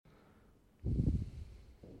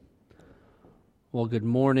Well, good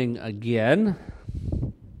morning again.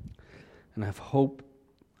 And I hope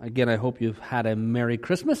you've had a Merry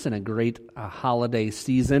Christmas and a great holiday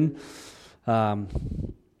season. I'm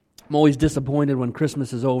always disappointed when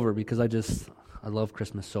Christmas is over because I love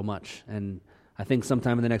Christmas so much. And I think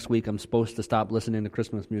sometime in the next week I'm supposed to stop listening to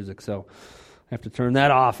Christmas music. So I have to turn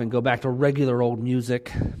that off and go back to regular old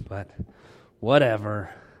music. But whatever.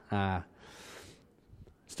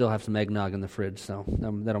 Still have some eggnog in the fridge, so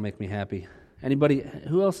that'll make me happy. Anybody,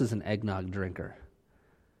 who else is an eggnog drinker?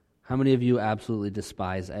 How many of you absolutely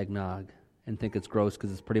despise eggnog and think it's gross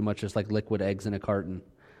because it's pretty much just like liquid eggs in a carton?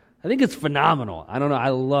 I think it's phenomenal. I don't know, I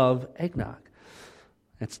love eggnog.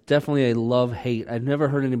 It's definitely a love-hate. I've never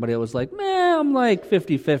heard anybody that was like, man, I'm like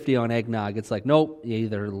 50-50 on eggnog. It's like, nope, you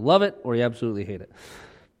either love it or you absolutely hate it.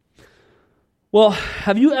 Well,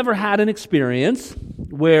 have you ever had an experience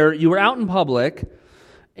where you were out in public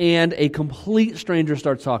and a complete stranger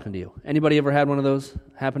starts talking to you? Anybody ever had one of those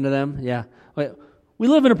happen to them? Yeah. We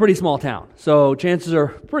live in a pretty small town, so chances are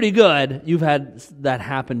pretty good you've had that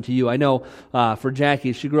happen to you. I know for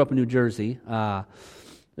Jackie, she grew up in New Jersey,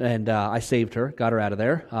 and I saved her, got her out of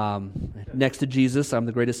there. Next to Jesus, I'm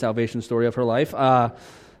the greatest salvation story of her life.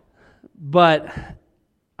 But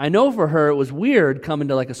I know for her it was weird coming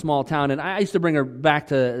to like a small town, and I used to bring her back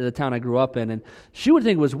to the town I grew up in, and she would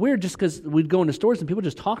think it was weird just because we'd go into stores and people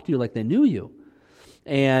just talk to you like they knew you.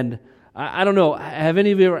 And I don't know, have any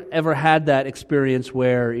of you ever had that experience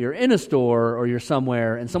where you're in a store or you're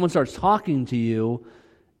somewhere and someone starts talking to you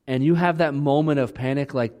and you have that moment of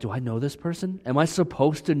panic like, do I know this person? Am I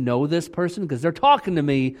supposed to know this person? Because they're talking to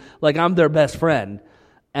me like I'm their best friend.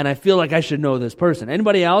 And I feel like I should know this person.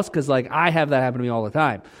 Anybody else? Because like I have that happen to me all the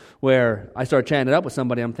time, where I start chatting it up with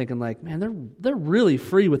somebody. I'm thinking like, man, they're really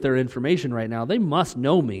free with their information right now. They must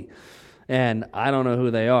know me, and I don't know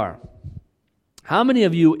who they are. How many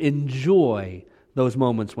of you enjoy those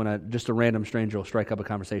moments when just a random stranger will strike up a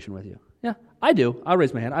conversation with you? Yeah, I do. I'll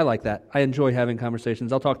raise my hand. I like that. I enjoy having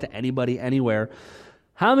conversations. I'll talk to anybody, anywhere.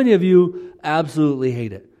 How many of you absolutely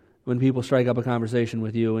hate it when people strike up a conversation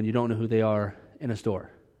with you and you don't know who they are in a store?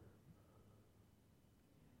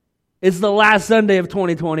 It's the last Sunday of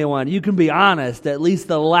 2021. You can be honest, at least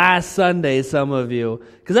the last Sunday, some of you.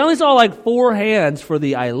 Because I only saw like 4 hands for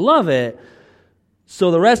the I love it. So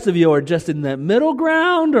the rest of you are just in that middle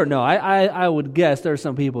ground? Or no, I would guess there are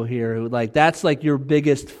some people here who like that's like your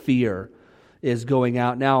biggest fear is going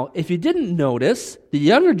out. Now, if you didn't notice, the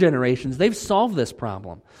younger generations, they've solved this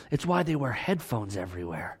problem. It's why they wear headphones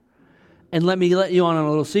everywhere. And let me let you on a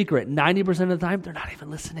little secret. 90% of the time, they're not even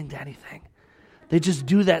listening to anything. They just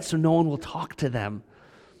do that so no one will talk to them.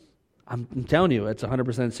 I'm telling you, it's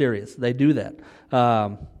 100% serious. They do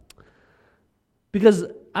that. Because,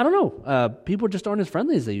 I don't know, people just aren't as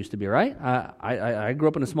friendly as they used to be, right? I grew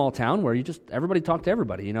up in a small town where everybody talked to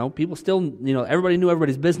everybody, you know. People still, everybody knew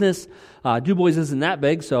everybody's business. DuBois isn't that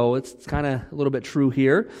big, so it's kind of a little bit true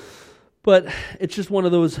here. But it's just one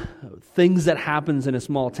of those things that happens in a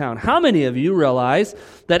small town. How many of you realize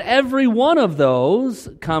that every one of those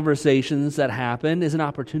conversations that happen is an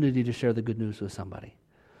opportunity to share the good news with somebody?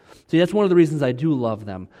 See, that's one of the reasons I do love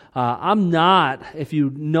them. I'm not, if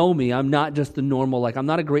you know me, I'm not just the normal, I'm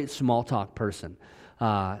not a great small talk person.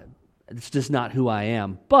 It's just not who I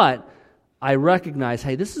am. But I recognize,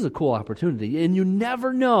 hey, this is a cool opportunity. And you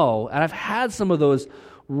never know, and I've had some of those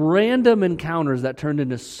random encounters that turned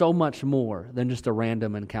into so much more than just a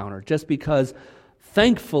random encounter. Just because,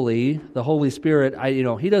 thankfully, the Holy Spirit,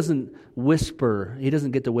 He doesn't whisper. He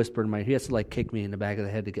doesn't get to whisper in my ear. He has to kick me in the back of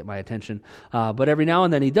the head to get my attention. But every now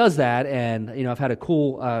and then He does that, and I've had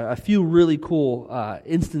a few really cool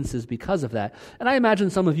instances because of that. And I imagine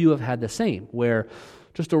some of you have had the same, where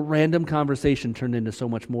just a random conversation turned into so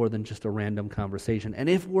much more than just a random conversation. And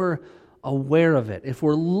if we're aware of it, if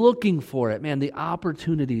we're looking for it, man, the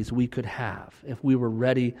opportunities we could have if we were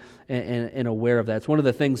ready and aware of that. It's one of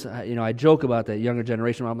the things, I joke about that younger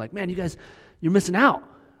generation where I'm like, man, you guys, you're missing out.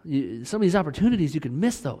 Some of these opportunities, you can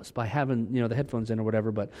miss those by having, the headphones in or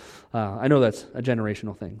whatever, but I know that's a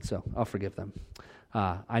generational thing, so I'll forgive them.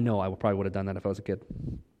 I know I probably would have done that if I was a kid.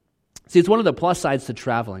 See, it's one of the plus sides to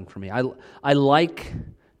traveling for me. I like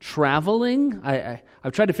traveling.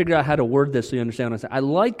 I've tried to figure out how to word this so you understand what I'm saying. I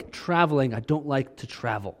like traveling. I don't like to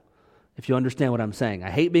travel, if you understand what I'm saying. I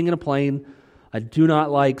hate being in a plane. I do not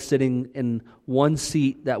like sitting in one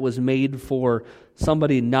seat that was made for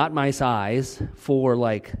somebody not my size for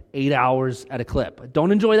 8 hours at a clip. I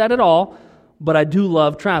don't enjoy that at all, but I do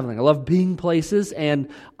love traveling. I love being places, and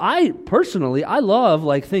I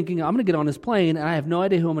love thinking I'm going to get on this plane and I have no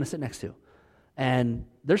idea who I'm going to sit next to. And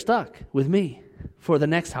they're stuck with me. for the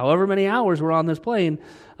next however many hours we're on this plane.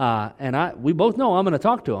 And we both know I'm going to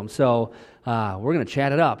talk to him. So we're going to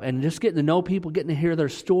chat it up. And just getting to know people, getting to hear their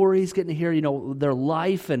stories, getting to hear, their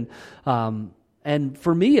life. And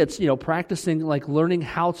for me, it's, practicing, like learning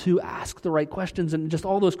how to ask the right questions and just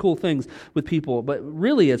all those cool things with people. But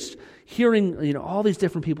really, it's hearing, all these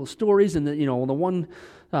different people's stories. And, the one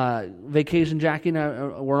vacation Jackie and I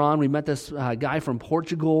were on, we met this guy from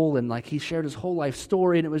Portugal, and like he shared his whole life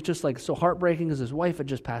story, and it was just like so heartbreaking because his wife had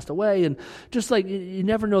just passed away. And just like, you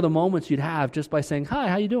never know the moments you'd have just by saying, "Hi,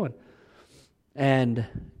 how you doing?" And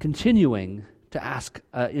continuing to ask,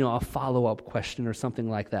 a follow-up question or something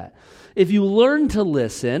like that. If you learn to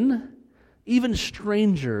listen, even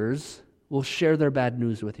strangers will share their bad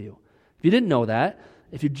news with you. If you didn't know that,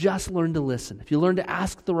 if you just learn to listen, if you learn to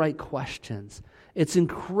ask the right questions, it's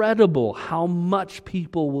incredible how much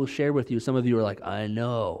people will share with you. Some of you are like, I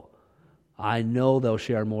know they'll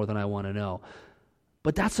share more than I want to know.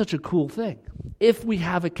 But that's such a cool thing. If we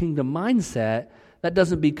have a kingdom mindset, that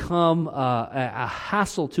doesn't become a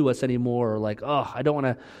hassle to us anymore, or like, I don't want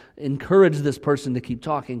to encourage this person to keep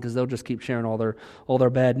talking because they'll just keep sharing all their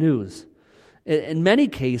bad news. In many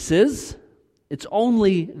cases, it's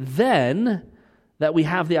only then that we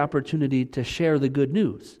have the opportunity to share the good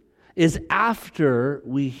news, is after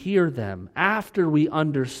we hear them, after we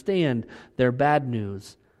understand their bad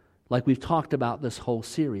news, like we've talked about this whole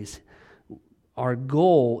series. Our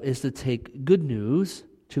goal is to take good news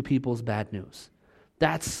to people's bad news.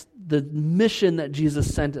 That's the mission that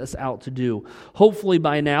Jesus sent us out to do. Hopefully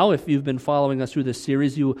by now, if you've been following us through this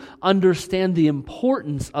series, you understand the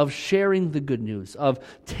importance of sharing the good news, of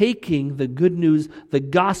taking the good news, the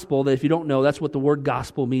gospel, that if you don't know, that's what the word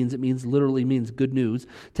gospel means. It literally means good news.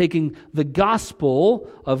 Taking the gospel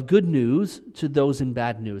of good news to those in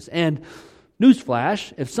bad news. And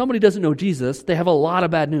newsflash, if somebody doesn't know Jesus, they have a lot of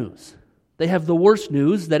bad news. They have the worst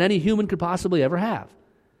news that any human could possibly ever have.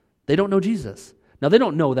 They don't know Jesus. Now, they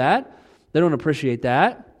don't know that, they don't appreciate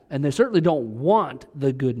that, and they certainly don't want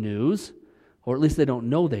the good news, or at least they don't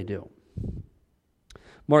know they do.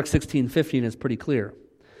 Mark 16:15 is pretty clear.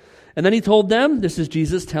 And then he told them, this is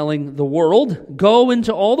Jesus telling the world, "Go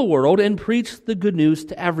into all the world and preach the good news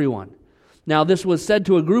to everyone." Now, this was said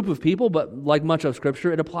to a group of people, but like much of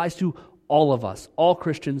Scripture, it applies to all of us, all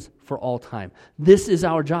Christians for all time. This is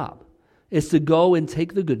our job, is to go and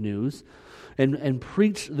take the good news and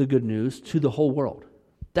preach the good news to the whole world.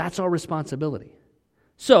 That's our responsibility.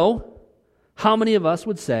 So, how many of us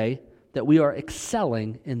would say that we are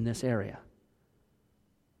excelling in this area?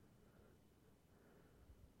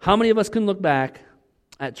 How many of us can look back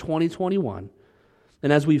at 2021,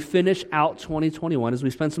 and as we finish out 2021, as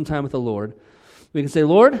we spend some time with the Lord, we can say,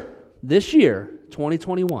 Lord, this year,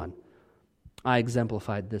 2021, I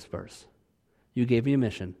exemplified this verse. You gave me a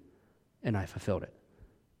mission, and I fulfilled it.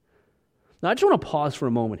 Now, I just want to pause for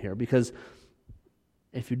a moment here, because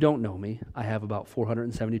if you don't know me, I have about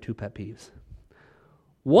 472 pet peeves.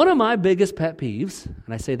 One of my biggest pet peeves,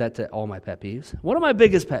 and I say that to all my pet peeves, one of my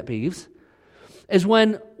biggest pet peeves is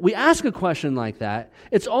when we ask a question like that,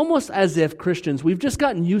 it's almost as if Christians, we've just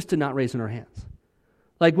gotten used to not raising our hands.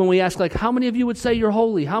 Like when we ask, like, how many of you would say you're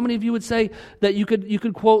holy? How many of you would say that you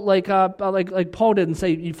could quote like Paul did and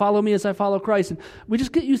say, "You follow me as I follow Christ"? And we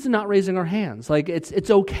just get used to not raising our hands. Like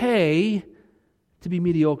it's okay to be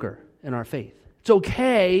mediocre in our faith. It's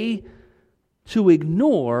okay to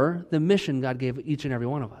ignore the mission God gave each and every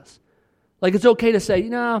one of us. Like it's okay to say,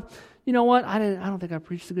 you know what? I don't think I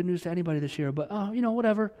preached the good news to anybody this year, but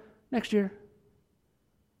whatever, next year.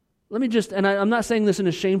 Let me just, and I'm not saying this in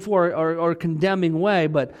a shameful or condemning way,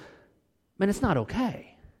 but man, it's not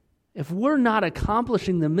okay. If we're not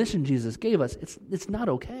accomplishing the mission Jesus gave us, it's not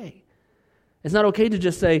okay. It's not okay to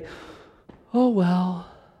just say, oh well,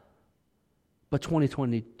 but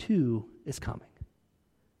 2022 is coming.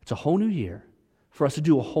 It's a whole new year for us to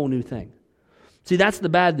do a whole new thing. See, that's the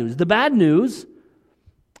bad news. The bad news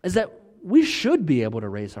is that we should be able to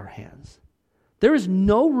raise our hands. There is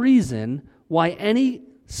no reason why any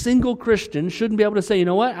single Christian shouldn't be able to say, you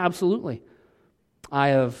know what, absolutely. I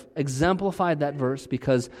have exemplified that verse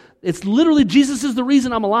because it's literally Jesus is the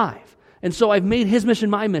reason I'm alive. And so I've made his mission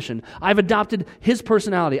my mission. I've adopted his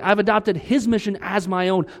personality. I've adopted his mission as my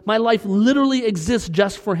own. My life literally exists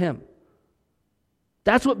just for him.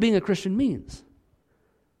 That's what being a Christian means.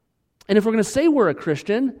 And if we're going to say we're a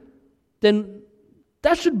Christian, then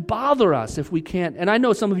that should bother us if we can't. And I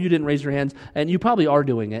know some of you didn't raise your hands, and you probably are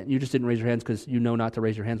doing it. You just didn't raise your hands because you know not to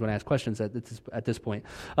raise your hands when I ask questions at this point.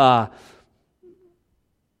 But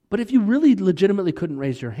if you really legitimately couldn't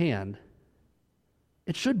raise your hand,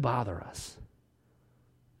 it should bother us.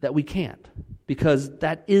 that we can't, because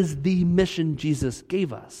that is the mission Jesus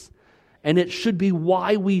gave us. And it should be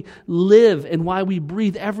why we live and why we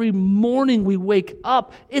breathe. Every morning we wake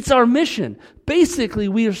up, it's our mission. Basically,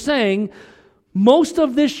 we are saying, most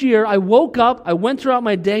of this year, I woke up, I went throughout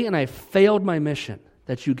my day, and I failed my mission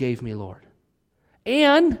that you gave me, Lord.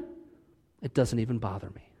 And it doesn't even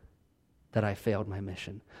bother me that I failed my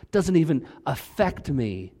mission. It doesn't even affect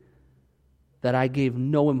me that I gave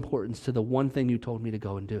no importance to the one thing you told me to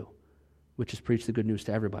go and do, which is preach the good news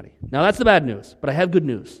to everybody. Now, that's the bad news, but I have good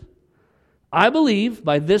news. I believe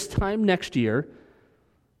by this time next year,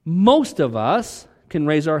 most of us can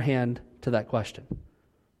raise our hand to that question.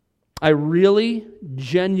 I really,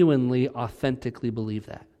 genuinely, authentically believe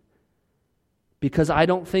that. Because I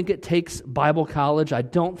don't think it takes Bible college. I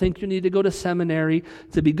don't think you need to go to seminary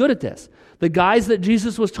to be good at this. The guys that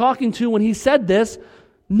Jesus was talking to when he said this,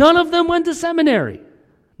 none of them went to seminary.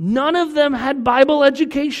 None of them had Bible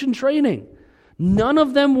education training. None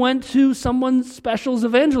of them went to someone's specials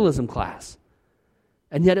evangelism class.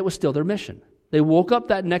 And yet it was still their mission. They woke up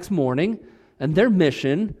that next morning, and their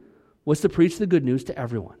mission was to preach the good news to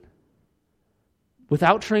everyone.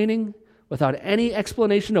 Without training, without any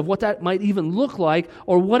explanation of what that might even look like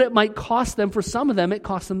or what it might cost them. For some of them, it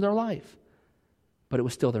cost them their life. But it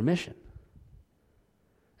was still their mission.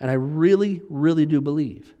 And I really, really do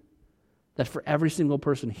believe that for every single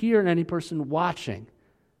person here and any person watching,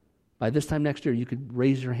 by this time next year, you could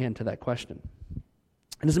raise your hand to that question.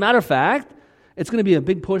 And as a matter of fact, it's going to be a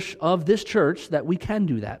big push of this church that we can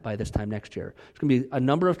do that by this time next year. There's going to be a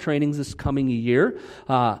number of trainings this coming year,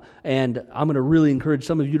 and I'm going to really encourage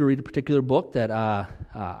some of you to read a particular book that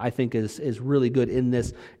I think is really good in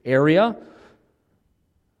this area.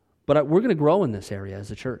 But we're going to grow in this area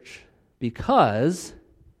as a church because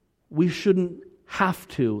we shouldn't have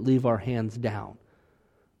to leave our hands down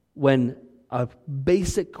when a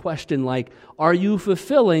basic question like, are you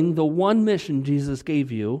fulfilling the one mission Jesus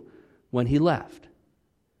gave you when he left?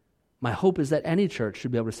 My hope is that any church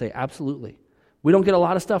should be able to say, absolutely. We don't get a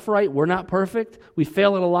lot of stuff right. We're not perfect. We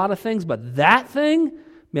fail at a lot of things. But that thing,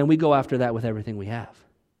 man, we go after that with everything we have.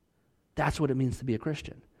 That's what it means to be a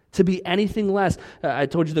Christian. To be anything less. I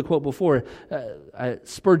told you the quote before.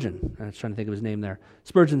 Spurgeon, I was trying to think of his name there.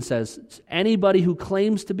 Spurgeon says, anybody who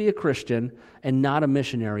claims to be a Christian and not a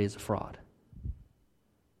missionary is a fraud.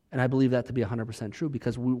 And I believe that to be 100% true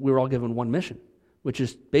because we were all given one mission, which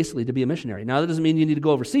is basically to be a missionary. Now, that doesn't mean you need to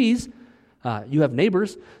go overseas. You have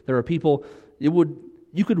neighbors. There are people.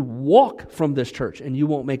 You could walk from this church, and you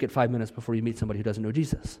won't make it 5 minutes before you meet somebody who doesn't know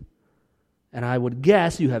Jesus. And I would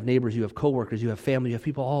guess you have neighbors, you have coworkers, you have family, you have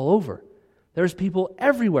people all over. There's people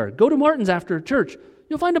everywhere. Go to Martin's after church.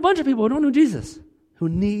 You'll find a bunch of people who don't know Jesus, who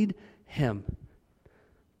need him.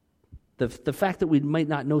 The fact that we might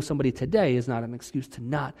not know somebody today is not an excuse to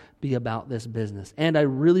not be about this business. And I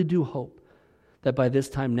really do hope that by this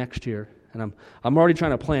time next year, and I'm already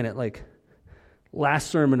trying to plan it, like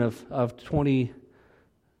last sermon of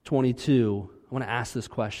 2022, I want to ask this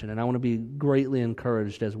question, and I want to be greatly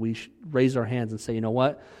encouraged as we raise our hands and say, you know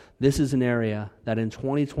what? This is an area that in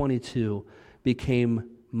 2022 became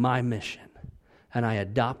my mission, and I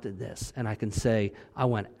adopted this, and I can say, I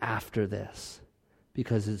went after this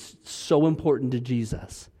because it's so important to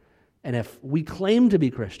Jesus. And if we claim to be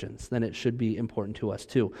Christians, then it should be important to us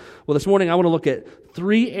too. Well, this morning I want to look at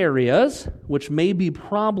 3 areas which may be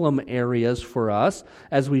problem areas for us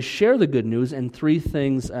as we share the good news, and 3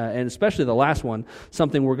 things, and especially the last one,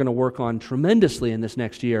 something we're going to work on tremendously in this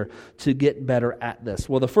next year to get better at this.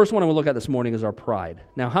 Well, the first one I want to look at this morning is our pride.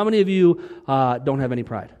 Now, how many of you don't have any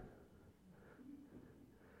pride?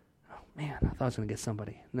 Oh, man, I thought I was going to get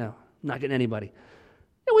somebody. No, I'm not getting anybody.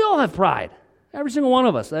 Yeah, we all have pride. Every single one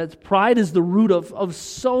of us. Pride is the root of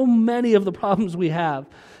so many of the problems we have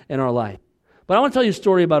in our life. But I want to tell you a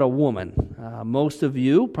story about a woman. Most of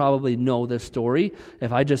you probably know this story.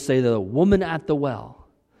 If I just say the woman at the well,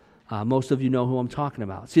 most of you know who I'm talking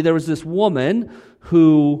about. See, there was this woman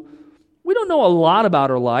who, we don't know a lot about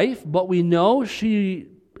her life, but we know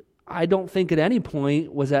I don't think at any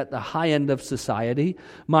point was at the high end of society.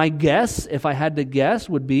 My guess, if I had to guess,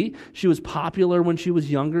 would be she was popular when she was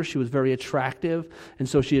younger. She was very attractive, and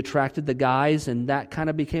so she attracted the guys, and that kind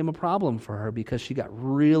of became a problem for her because she got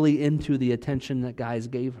really into the attention that guys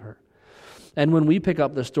gave her. And when we pick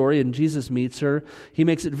up the story and Jesus meets her, he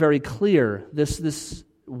makes it very clear this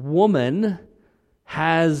woman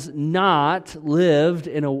has not lived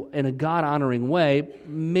in a God-honoring way,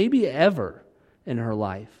 maybe ever in her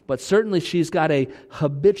life. But certainly she's got a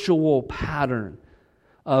habitual pattern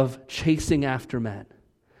of chasing after men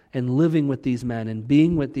and living with these men and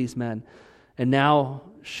being with these men. And now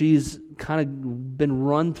she's kind of been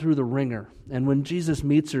run through the ringer. And when Jesus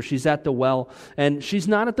meets her, she's at the well. And she's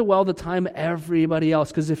not at the well the time everybody else.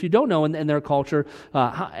 Because if you don't know, in their culture,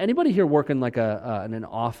 anybody here work in like in an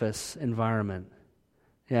office environment?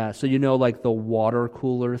 Yeah, so like the water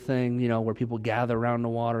cooler thing, where people gather around the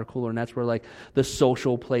water cooler, and that's where like the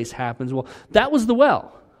social place happens. Well, that was the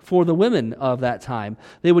well for the women of that time.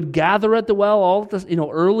 They would gather at the well all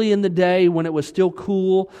early in the day when it was still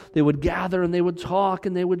cool. They would gather and they would talk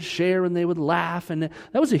and they would share and they would laugh, and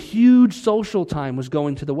that was a huge social time, was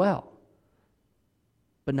going to the well.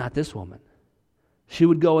 But not this woman. She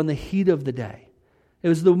would go in the heat of the day. It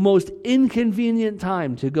was the most inconvenient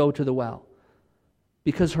time to go to the well,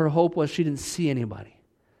 because her hope was she didn't see anybody.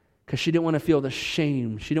 Because she didn't want to feel the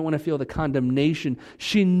shame. She didn't want to feel the condemnation.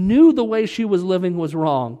 She knew the way she was living was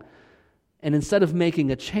wrong. And instead of making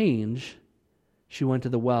a change, she went to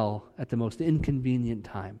the well at the most inconvenient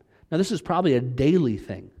time. Now, this is probably a daily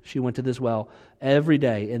thing. She went to this well every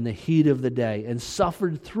day in the heat of the day and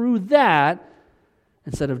suffered through that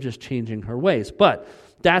instead of just changing her ways. But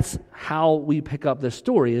that's how we pick up this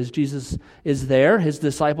story, is Jesus is there. His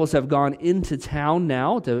disciples have gone into town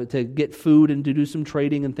now to get food and to do some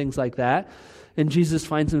trading and things like that. And Jesus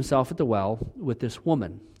finds himself at the well with this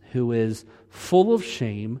woman who is full of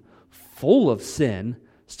shame, full of sin,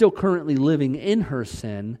 still currently living in her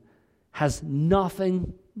sin, has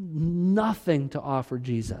nothing to offer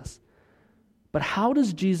Jesus. But how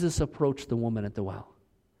does Jesus approach the woman at the well?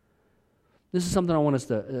 This is something I want us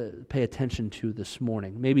to pay attention to this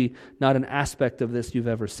morning. Maybe not an aspect of this you've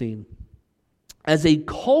ever seen. As a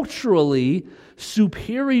culturally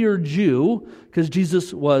superior Jew, because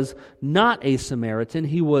Jesus was not a Samaritan,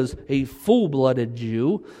 he was a full-blooded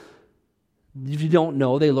Jew. If you don't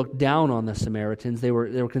know, they looked down on the Samaritans. They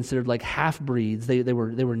were considered like half-breeds. They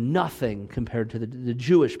were nothing compared to the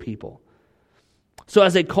Jewish people. So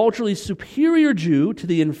as a culturally superior Jew to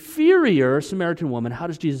the inferior Samaritan woman, how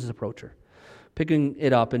does Jesus approach her? Picking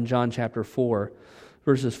it up in John chapter 4,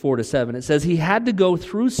 verses 4 to 7, it says, he had to go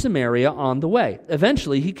through Samaria on the way.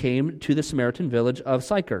 Eventually, he came to the Samaritan village of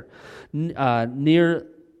Sychar, near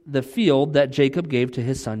the field that Jacob gave to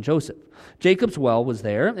his son Joseph. Jacob's well was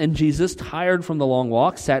there, and Jesus, tired from the long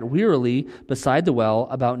walk, sat wearily beside the well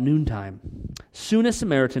about noontime. Soon a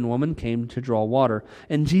Samaritan woman came to draw water,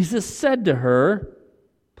 and Jesus said to her,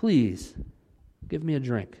 please, give me a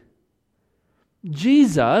drink.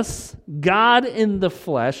 Jesus, God in the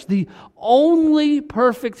flesh, the only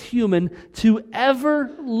perfect human to ever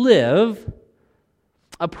live,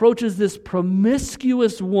 approaches this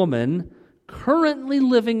promiscuous woman currently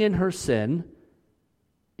living in her sin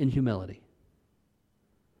in humility,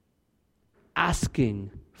 asking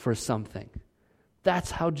for something. That's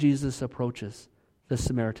how Jesus approaches the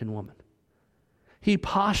Samaritan woman. He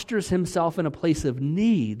postures himself in a place of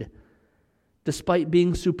need, despite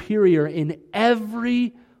being superior in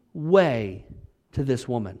every way to this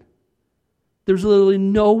woman. There's literally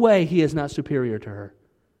no way he is not superior to her.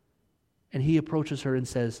 And he approaches her and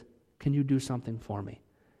says, can you do something for me?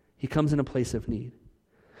 He comes in a place of need.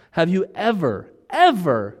 Have you ever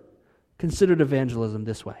considered evangelism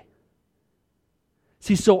this way?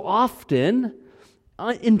 See, so often,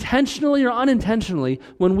 intentionally or unintentionally,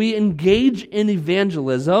 when we engage in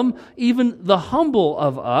evangelism, even the humble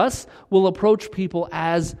of us will approach people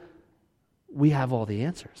as, we have all the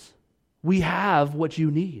answers. We have what you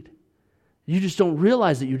need. You just don't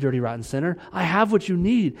realize that, you dirty, rotten sinner. I have what you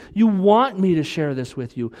need. You want me to share this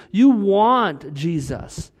with you. You want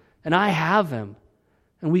Jesus, and I have him.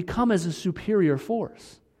 And we come as a superior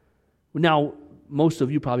force. Now, most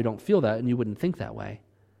of you probably don't feel that, and you wouldn't think that way.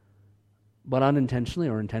 But unintentionally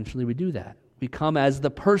or intentionally, we do that. We come as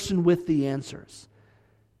the person with the answers.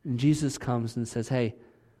 And Jesus comes and says, hey,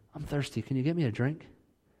 I'm thirsty. Can you get me a drink?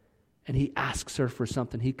 And he asks her for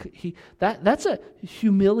something. That's a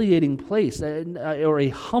humiliating place, or a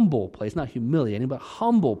humble place, not humiliating, but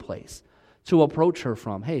humble place to approach her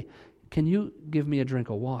from. Hey, can you give me a drink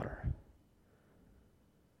of water?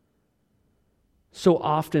 So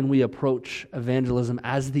often we approach evangelism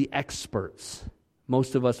as the experts.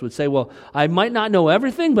 Most of us would say, well, I might not know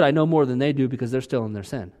everything, but I know more than they do because they're still in their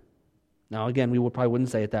sin. Now, again, we probably wouldn't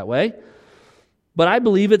say it that way. But I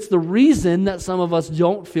believe it's the reason that some of us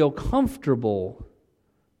don't feel comfortable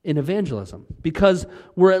in evangelism, because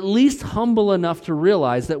we're at least humble enough to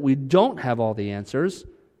realize that we don't have all the answers,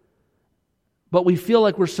 but we feel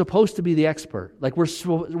like we're supposed to be the expert, like we're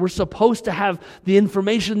supposed to have the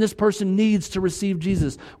information this person needs to receive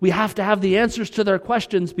Jesus. We have to have the answers to their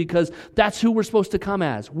questions because that's who we're supposed to come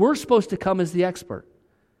as. We're supposed to come as the expert.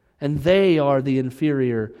 And they are the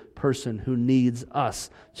inferior person who needs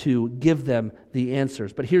us to give them the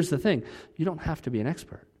answers. But here's the thing. You don't have to be an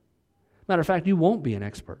expert. Matter of fact, you won't be an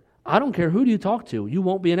expert. I don't care who you talk to. You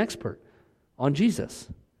won't be an expert on Jesus.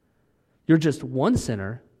 You're just one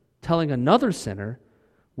sinner telling another sinner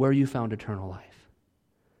where you found eternal life.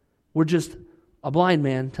 We're just a blind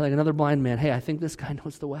man telling another blind man, hey, I think this guy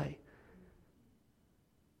knows the way.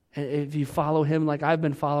 And if you follow him like I've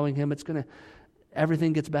been following him,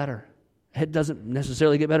 everything gets better. It doesn't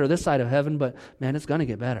necessarily get better this side of heaven, but man, it's going to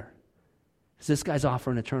get better. Because this guy's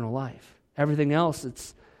offering eternal life. Everything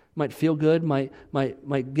else, might feel good, might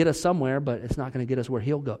get us somewhere, but it's not going to get us where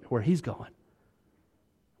he's going.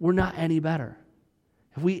 We're not any better.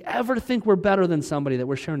 If we ever think we're better than somebody that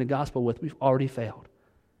we're sharing the gospel with, we've already failed.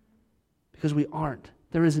 Because we aren't.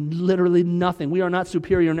 There is literally nothing. We are not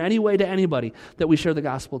superior in any way to anybody that we share the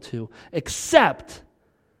gospel to, except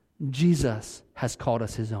Jesus has called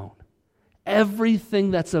us his own.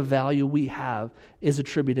 Everything that's of value we have is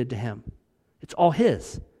attributed to him. It's all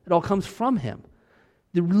his. It all comes from him.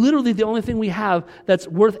 Literally the only thing we have that's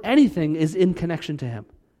worth anything is in connection to him.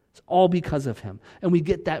 It's all because of him. And we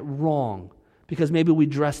get that wrong because maybe we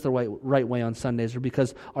dress the right way on Sundays, or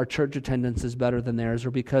because our church attendance is better than theirs,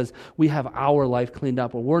 or because we have our life cleaned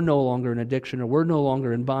up, or we're no longer in addiction, or we're no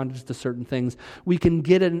longer in bondage to certain things. We can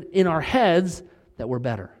get in our heads that we're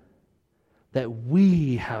better, that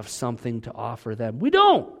we have something to offer them. We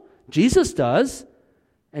don't. Jesus does,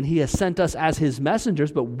 and he has sent us as his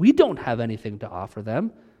messengers, but we don't have anything to offer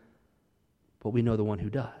them. But we know the one who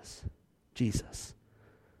does, Jesus.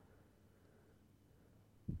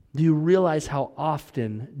 Do you realize how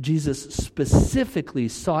often Jesus specifically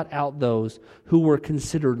sought out those who were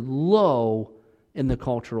considered low in the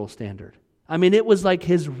cultural standard? I mean, it was like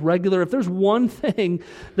his regular, if there's one thing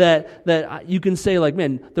that you can say, like,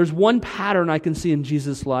 man, there's one pattern I can see in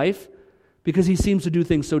Jesus' life, because he seems to do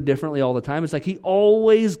things so differently all the time. It's like he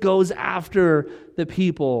always goes after the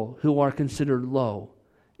people who are considered low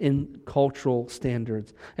in cultural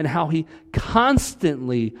standards, and how he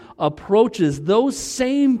constantly approaches those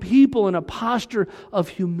same people in a posture of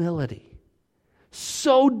humility.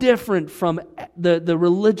 So different from the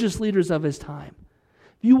religious leaders of his time.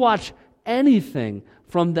 If you watch anything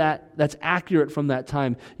from that's accurate from that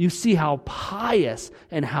time, you see how pious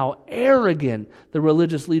and how arrogant the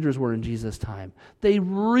religious leaders were in Jesus' time. They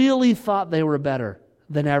really thought they were better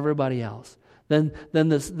than everybody else. Than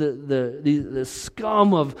the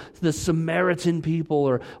scum of the Samaritan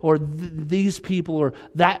people, or these people, or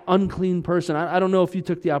that unclean person. I don't know if you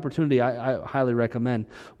took the opportunity. I highly recommend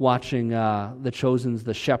watching The Chosen's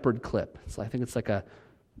The Shepherd clip. I think it's like a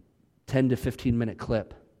 10 to 15 minute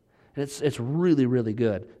clip. And it's really, really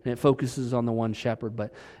good. And it focuses on the one shepherd.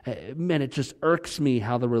 But man, it just irks me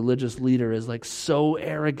how the religious leader is like so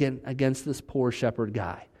arrogant against this poor shepherd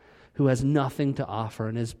guy who has nothing to offer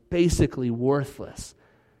and is basically worthless.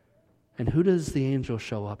 And who does the angel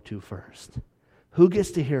show up to first? Who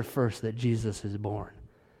gets to hear first that Jesus is born?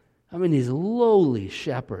 I mean, these lowly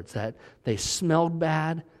shepherds that they smelled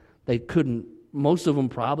bad. Most of them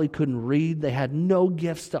probably couldn't read. They had no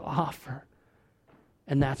gifts to offer.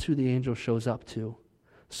 And that's who the angel shows up to.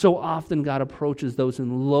 So often God approaches those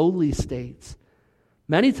in lowly states,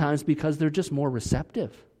 many times because they're just more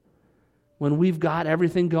receptive. When we've got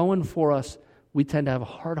everything going for us, we tend to have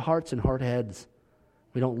hard hearts and hard heads.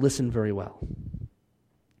 We don't listen very well.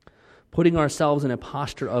 Putting ourselves in a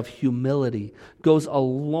posture of humility goes a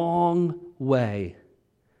long way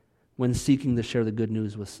when seeking to share the good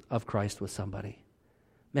news of Christ with somebody.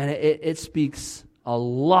 Man, it speaks a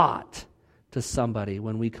lot to somebody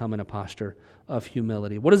when we come in a posture of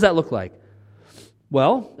humility. What does that look like?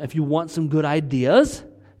 Well, if you want some good ideas,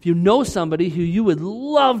 if you know somebody who you would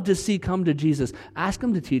love to see come to Jesus, ask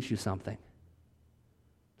them to teach you something.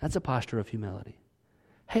 That's a posture of humility.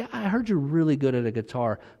 Hey, I heard you're really good at a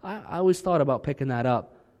guitar. I always thought about picking that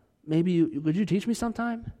up. Would you teach me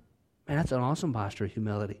sometime? Man, that's an awesome posture of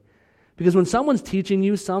humility. Because when someone's teaching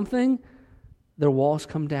you something, their walls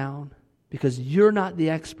come down because you're not the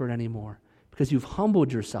expert anymore, because you've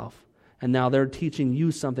humbled yourself, and now they're teaching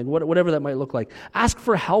you something, whatever that might look like. Ask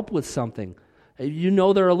for help with something. You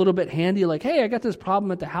know they're a little bit handy, like, hey, I got this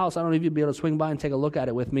problem at the house. I don't know if you'd be able to swing by and take a look at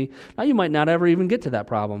it with me. Now, you might not ever even get to that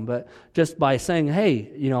problem, but just by saying,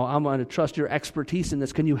 hey, I'm going to trust your expertise in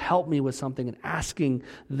this. Can you help me with something? And asking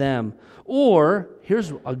them. Or,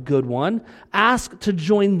 here's a good one, ask to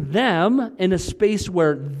join them in a space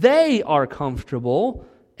where they are comfortable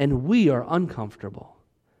and we are uncomfortable.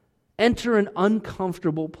 Enter an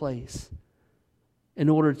uncomfortable place in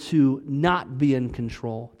order to not be in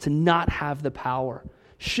control, to not have the power.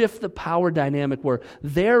 Shift the power dynamic where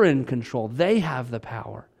they're in control. They have the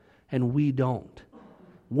power, and we don't.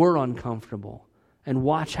 We're uncomfortable. And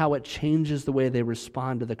watch how it changes the way they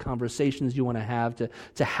respond to the conversations you want to have,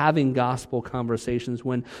 to having gospel conversations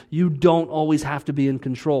when you don't always have to be in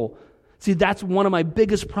control. See, that's one of my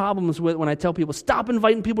biggest problems when I tell people, stop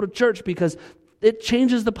inviting people to church, because it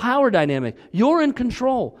changes the power dynamic. You're in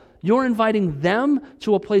control. You're inviting them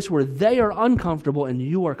to a place where they are uncomfortable and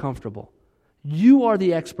you are comfortable. You are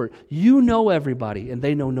the expert. You know everybody and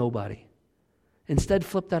they know nobody. Instead,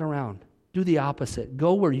 flip that around. Do the opposite.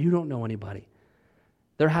 Go where you don't know anybody.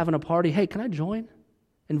 They're having a party. Hey, can I join?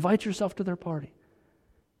 Invite yourself to their party.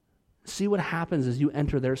 See what happens as you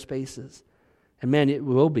enter their spaces. And man, it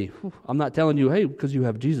will be. I'm not telling you, hey, because you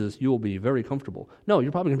have Jesus, you will be very comfortable. No,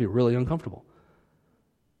 you're probably going to be really uncomfortable.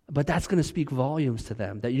 But that's going to speak volumes to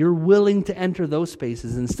them, that you're willing to enter those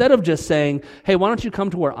spaces instead of just saying, hey, why don't you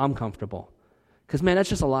come to where I'm comfortable? Because, man, that's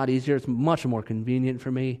just a lot easier. It's much more convenient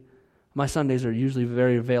for me. My Sundays are usually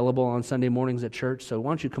very available on Sunday mornings at church, so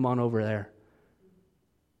why don't you come on over there?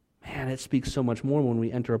 Man, it speaks so much more when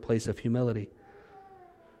we enter a place of humility.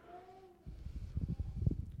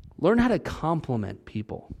 Learn how to compliment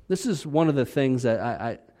people. This is one of the things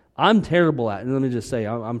that I'm terrible at. And let me just say,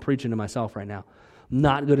 I'm preaching to myself right now. I'm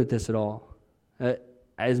not good at this at all.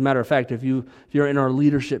 As a matter of fact, if you're in our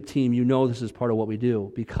leadership team, you know this is part of what we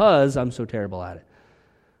do because I'm so terrible at it.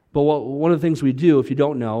 But one of the things we do, if you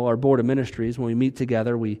don't know, our board of ministries, when we meet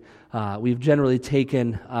together, we've generally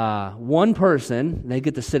taken one person, and they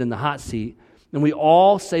get to sit in the hot seat, and we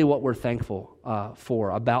all say what we're thankful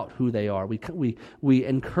for about who they are. We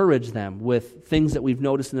encourage them with things that we've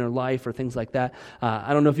noticed in their life or things like that.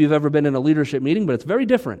 I don't know if you've ever been in a leadership meeting, but it's very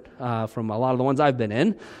different from a lot of the ones I've been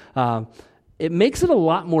in. It makes it a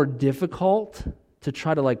lot more difficult to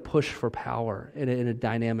try to push for power in a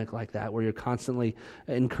dynamic like that, where you're constantly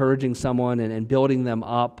encouraging someone and building them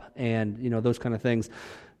up and those kind of things.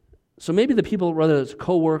 So maybe the people, whether it's a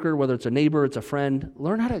coworker, whether it's a neighbor, it's a friend,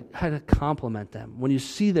 learn how to compliment them. When you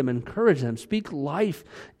see them, encourage them, speak life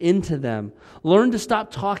into them. Learn to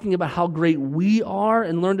stop talking about how great we are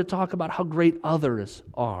and learn to talk about how great others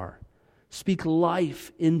are. Speak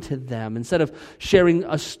life into them. Instead of sharing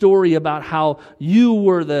a story about how you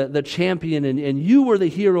were the champion and you were the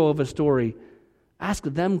hero of a story, ask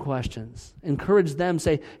them questions. Encourage them.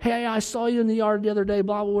 Say, hey, I saw you in the yard the other day,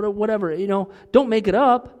 blah, blah, whatever. Don't make it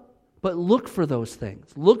up, but look for those things.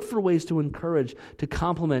 Look for ways to encourage, to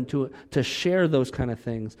compliment, to share those kind of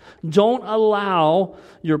things. Don't allow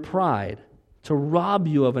your pride to rob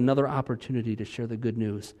you of another opportunity to share the good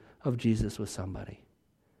news of Jesus with somebody.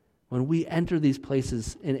 When we enter these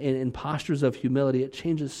places in postures of humility, it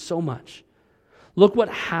changes so much. Look what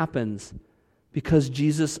happens because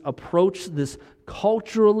Jesus approached this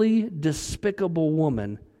culturally despicable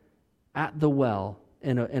woman at the well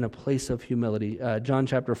in a place of humility. John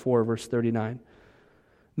chapter 4, verse 39.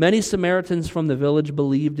 Many Samaritans from the village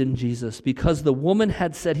believed in Jesus because the woman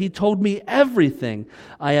had said, "He told me everything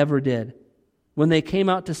I ever did." When they came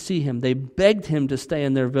out to see him, they begged him to stay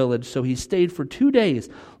in their village, so he stayed for 2 days,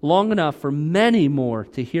 long enough for many more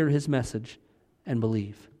to hear his message and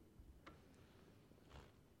believe.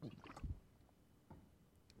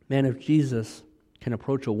 Man, if Jesus can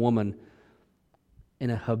approach a woman in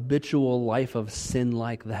a habitual life of sin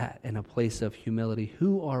like that, in a place of humility,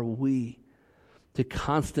 who are we to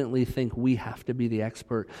constantly think we have to be the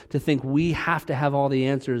expert, to think we have to have all the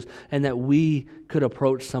answers, and that we could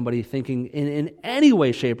approach somebody thinking in any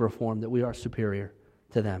way, shape, or form that we are superior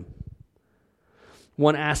to them?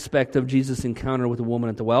 One aspect of Jesus' encounter with the woman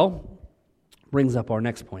at the well brings up our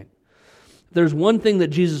next point. There's one thing that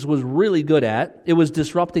Jesus was really good at. It was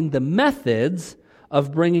disrupting the methods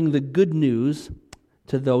of bringing the good news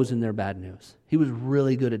to those in their bad news. He was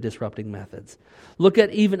really good at disrupting methods. Look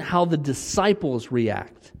at even how the disciples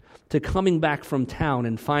react to coming back from town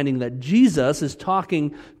and finding that Jesus is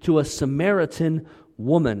talking to a Samaritan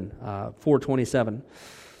woman, 4:27.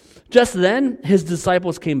 Just then, his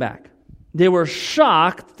disciples came back. They were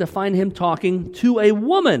shocked to find him talking to a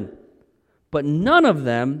woman, but none of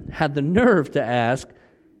them had the nerve to ask,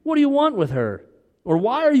 "What do you want with her?" Or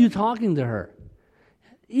 "Why are you talking to her?"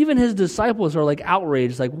 Even his disciples are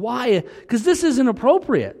outraged, why? Because this isn't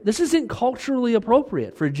appropriate. This isn't culturally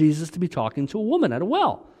appropriate for Jesus to be talking to a woman at a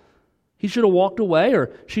well. He should have walked away, or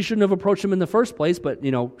she shouldn't have approached him in the first place, but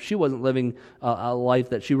she wasn't living a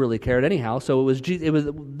life that she really cared anyhow, so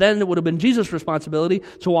then it would have been Jesus' responsibility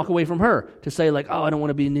to walk away from her, to say "Oh, I don't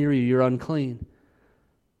want to be near you, you're unclean."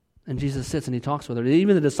 And Jesus sits and he talks with her.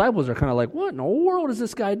 Even the disciples are kind of what in the world is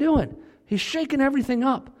this guy doing? He's shaking everything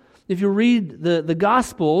up. If you read the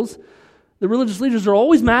Gospels, The religious leaders are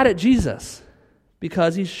always mad at Jesus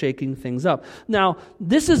because he's shaking things up. Now,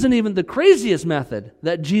 this isn't even the craziest method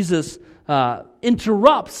that Jesus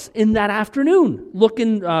interrupts in that afternoon. Look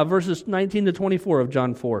in verses 19 to 24 of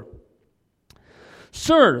John 4.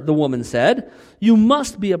 "Sir," the woman said, "you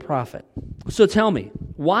must be a prophet. So tell me,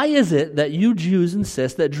 why is it that you Jews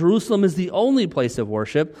insist that Jerusalem is the only place of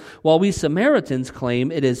worship, while we Samaritans claim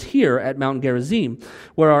it is here at Mount Gerizim,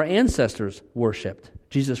 where our ancestors worshipped?"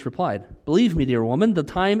 Jesus replied, "Believe me, dear woman, the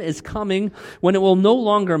time is coming when it will no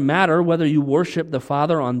longer matter whether you worship the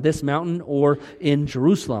Father on this mountain or in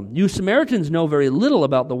Jerusalem. You Samaritans know very little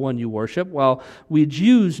about the one you worship, while we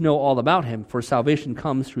Jews know all about him, for salvation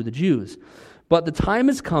comes through the Jews. But the time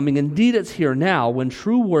is coming, indeed it's here now, when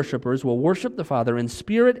true worshipers will worship the Father in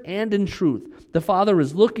spirit and in truth. The Father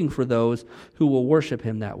is looking for those who will worship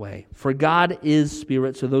him that way. For God is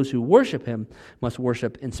spirit, so those who worship him must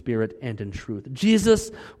worship in spirit and in truth." Jesus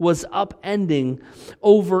was upending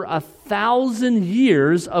over 1,000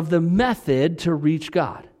 years of the method to reach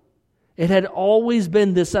God. It had always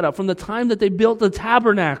been this setup. From the time that they built the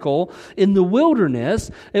tabernacle in the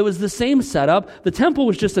wilderness, it was the same setup. The temple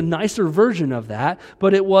was just a nicer version of that,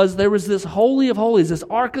 but there was this Holy of Holies, this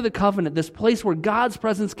Ark of the Covenant, this place where God's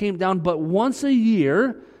presence came down but once a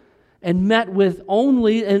year and met with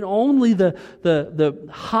only the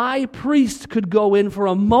high priest could go in for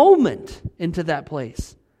a moment into that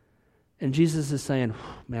place. And Jesus is saying,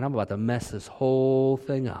 man, I'm about to mess this whole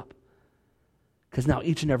thing up. Because now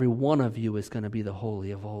each and every one of you is going to be the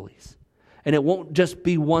Holy of Holies. And it won't just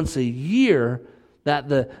be once a year that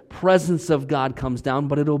the presence of God comes down,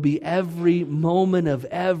 but it'll be every moment of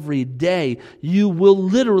every day. You will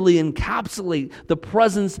literally encapsulate the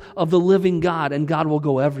presence of the living God, and God will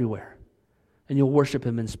go everywhere. And you'll worship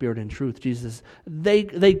him in spirit and truth. Jesus,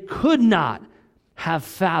 they could not have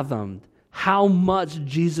fathomed how much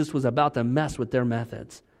Jesus was about to mess with their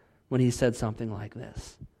methods when he said something like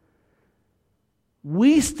this.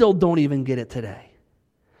 We still don't even get it today.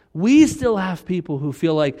 We still have people who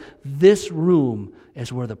feel like this room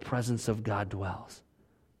is where the presence of God dwells.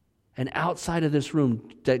 And outside of this room,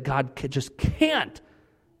 that God just can't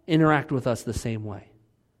interact with us the same way.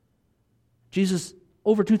 Jesus,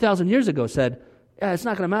 over 2,000 years ago, said, it's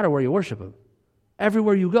not going to matter where you worship him.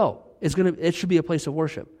 Everywhere you go, it should be a place of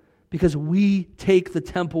worship. Because we take the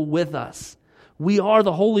temple with us. We are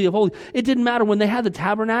the Holy of Holies. It didn't matter when they had the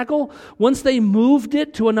tabernacle. Once they moved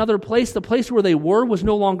it to another place, the place where they were was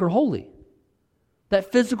no longer holy.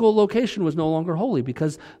 That physical location was no longer holy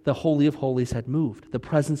because the Holy of Holies had moved. The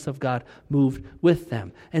presence of God moved with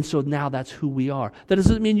them. And so now that's who we are. That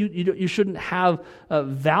doesn't mean you shouldn't have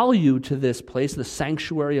value to this place, the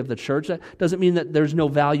sanctuary of the church. That doesn't mean that there's no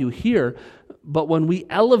value here. But when we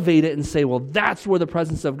elevate it and say, well, that's where the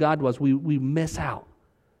presence of God was, we miss out.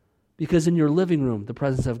 Because in your living room, the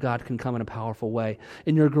presence of God can come in a powerful way.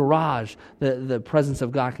 In your garage, the presence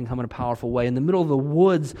of God can come in a powerful way. In the middle of the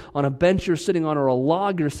woods, on a bench you're sitting on or a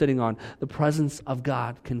log you're sitting on, the presence of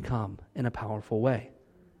God can come in a powerful way.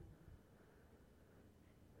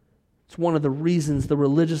 It's one of the reasons the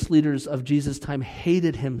religious leaders of Jesus' time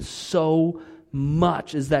hated him so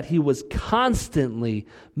much, is that he was constantly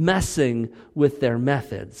messing with their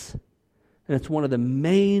methods. And it's one of the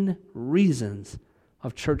main reasons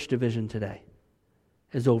of church division today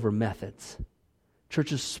is over methods.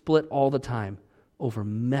 Churches split all the time over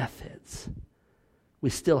methods. We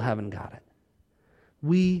still haven't got it.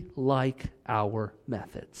 We like our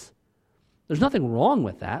methods. There's nothing wrong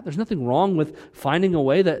with that. There's nothing wrong with finding a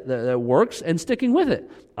way that works and sticking with it.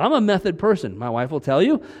 I'm a method person. My wife will tell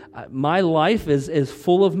you, my life is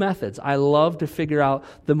full of methods. I love to figure out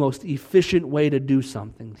the most efficient way to do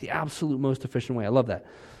something, the absolute most efficient way. I love that.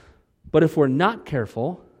 But if we're not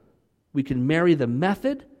careful, we can marry the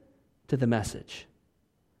method to the message.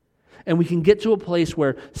 And we can get to a place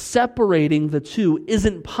where separating the two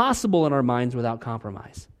isn't possible in our minds without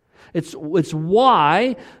compromise. It's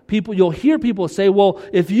why you'll hear people say, well,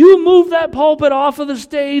 if you move that pulpit off of the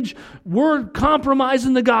stage, we're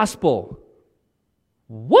compromising the gospel.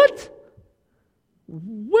 What?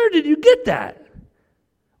 Where did you get that?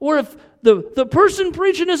 Or if the person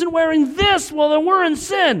preaching isn't wearing this, well, then we're in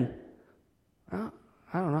sin.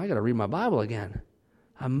 I don't know, I got to read my Bible again.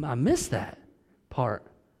 I missed that part.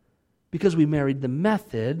 Because we married the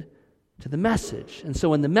method to the message. And so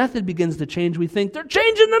when the method begins to change, we think, they're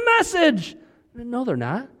changing the message. No, they're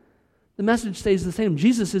not. The message stays the same.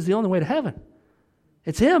 Jesus is the only way to heaven.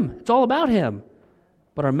 It's him. It's all about him.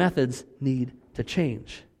 But our methods need to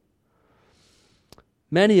change.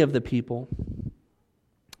 Many of the people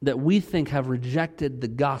that we think have rejected the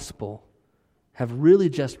gospel have really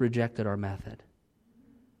just rejected our method.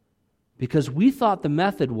 because we thought the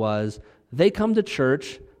method was they come to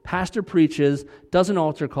church, pastor preaches, does an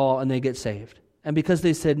altar call, and they get saved. And because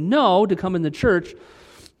they said no to come in the church,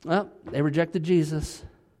 well, they rejected Jesus.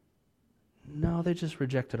 No, they just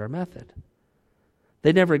rejected our method.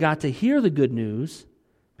 They never got to hear the good news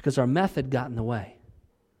because our method got in the way.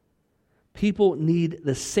 People need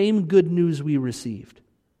the same good news we received,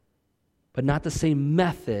 but not the same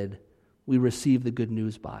method we receive the good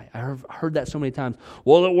news by. I've heard that so many times.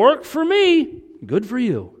 Well, it worked for me. Good for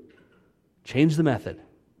you. Change the method.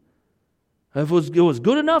 If it was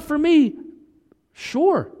good enough for me,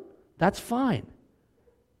 sure, that's fine.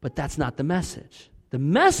 But that's not the message. The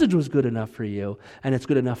message was good enough for you, and it's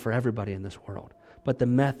good enough for everybody in this world. But the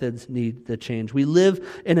methods need to change. We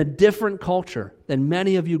live in a different culture than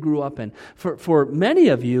many of you grew up in. For many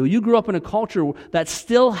of you, you grew up in a culture that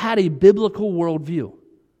still had a biblical worldview.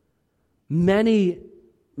 Many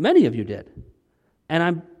of you did. And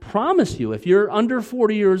I promise you, if you're under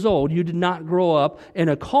 40 years old, you did not grow up in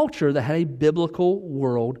a culture that had a biblical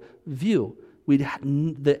worldview.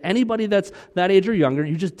 Anybody that's that age or younger,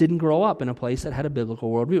 you just didn't grow up in a place that had a biblical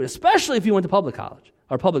worldview, especially if you went to public college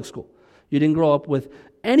or public school. You didn't grow up with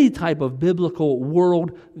any type of biblical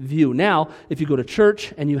worldview. Now, if you go to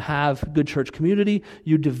church and you have good church community,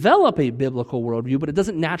 you develop a biblical worldview, but it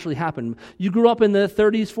doesn't naturally happen. You grew up in the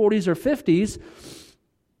 30s, 40s, or 50s,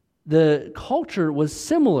 the culture was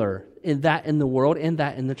similar in the world and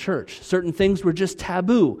that in the church. Certain things were just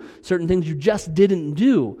taboo. Certain things you just didn't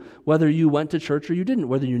do, whether you went to church or you didn't,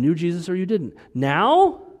 whether you knew Jesus or you didn't.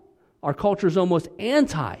 Now, our culture is almost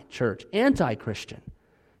anti-church, anti-Christian.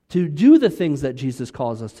 To do the things that Jesus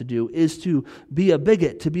calls us to do is to be a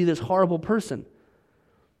bigot, to be this horrible person.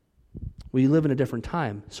 We live in a different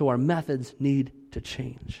time, so our methods need to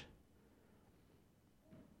change.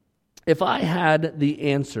 If I had the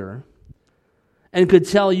answer and could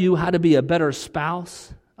tell you how to be a better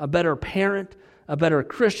spouse, a better parent, a better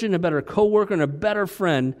Christian, a better coworker, and a better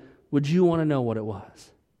friend, would you want to know what it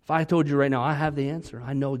was? If I told you right now, I have the answer.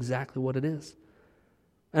 I know exactly what it is.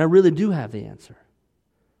 And I really do have the answer.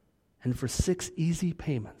 And for 6 easy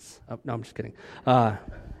payments. Oh, no, I'm just kidding. I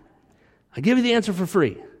give you the answer for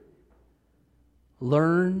free.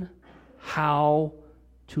 Learn how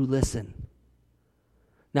to listen.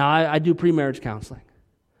 Now, I do pre-marriage counseling.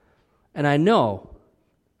 And I know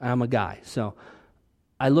I'm a guy. So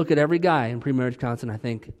I look at every guy in pre-marriage counseling and I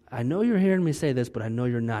think, I know you're hearing me say this, but I know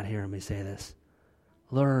you're not hearing me say this.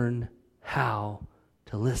 Learn how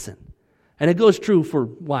to listen. And it goes true for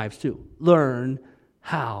wives too. Learn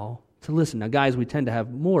how to listen. Now, guys, we tend to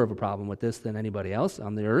have more of a problem with this than anybody else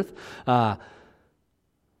on the earth. But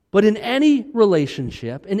in any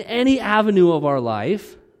relationship, in any avenue of our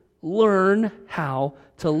life, learn how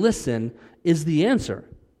to listen is the answer.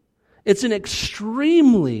 It's an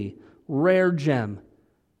extremely rare gem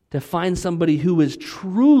to find somebody who is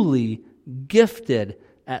truly gifted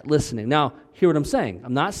at listening. Now, hear what I'm saying.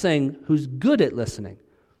 I'm not saying who's good at listening,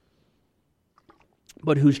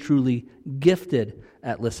 but who's truly gifted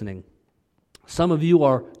at listening. Some of you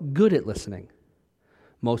are good at listening.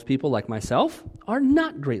 Most people, like myself, are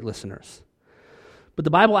not great listeners. But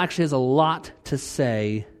the Bible actually has a lot to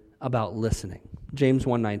say about listening. James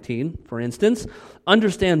 1:19, for instance,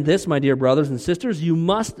 understand this, my dear brothers and sisters, you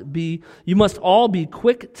must all be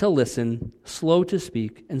quick to listen, slow to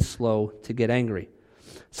speak, and slow to get angry.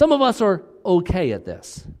 Some of us are okay at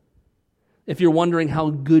this. If you're wondering how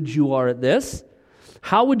good you are at this,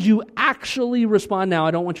 how would you actually respond? Now,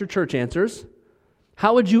 I don't want your church answers.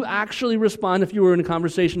 How would you actually respond if you were in a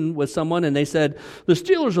conversation with someone and they said, the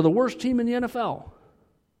Steelers are the worst team in the NFL?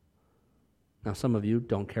 Now, some of you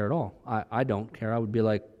don't care at all. I don't care. I would be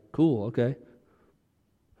like, cool, okay.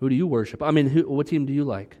 Who do you worship? I mean, what team do you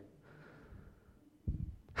like?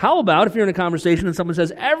 How about if you're in a conversation and someone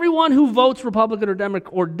says, everyone who votes Republican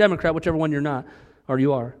or Democrat, whichever one you're not, or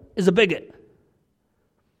you are, is a bigot?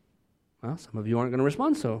 Well, some of you aren't going to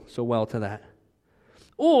respond so well to that.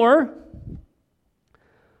 Or,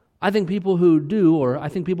 I think people who do, or I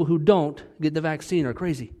think people who don't get the vaccine are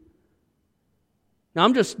crazy. Now,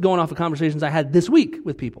 I'm just going off of conversations I had this week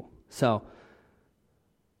with people. So,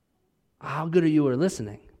 how good are you at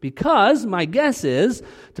listening? Because my guess is,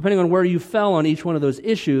 depending on where you fell on each one of those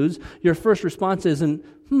issues, your first response isn't,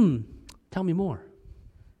 tell me more.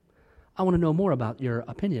 I want to know more about your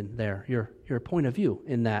opinion there, your point of view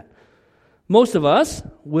in that. Most of us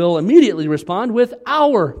will immediately respond with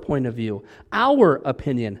our point of view, our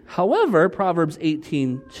opinion. However, Proverbs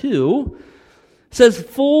 18:2 says,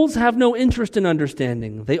 fools have no interest in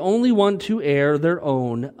understanding. They only want to air their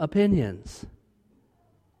own opinions.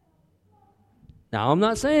 Now, I'm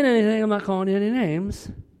not saying anything. I'm not calling you any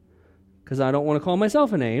names. because I don't want to call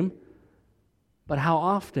myself a name, but how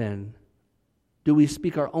often do we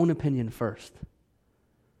speak our own opinion first?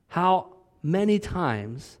 How many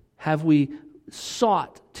times have we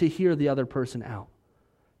sought to hear the other person out?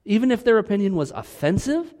 Even if their opinion was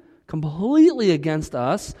offensive, completely against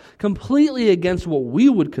us, completely against what we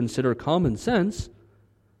would consider common sense,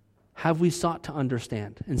 have we sought to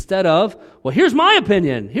understand? Instead of, well, here's my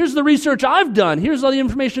opinion. Here's the research I've done. Here's all the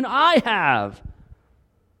information I have.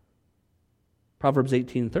 Proverbs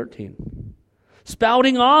 18:13.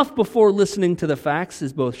 Spouting off before listening to the facts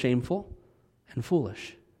is both shameful and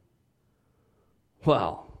foolish.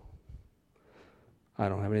 Well, I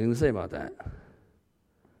don't have anything to say about that.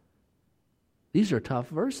 These are tough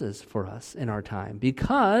verses for us in our time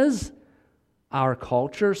because our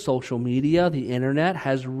culture, social media, the internet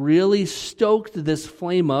has really stoked this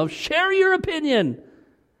flame of share your opinion.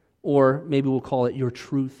 Or maybe we'll call it your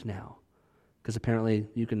truth now. Because apparently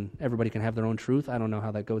everybody can have their own truth. I don't know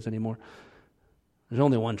how that goes anymore. There's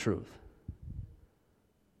only one truth.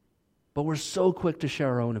 But we're so quick to share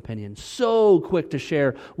our own opinion, so quick to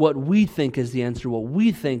share what we think is the answer, what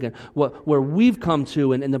we think, and where we've come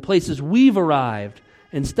to, and the places we've arrived,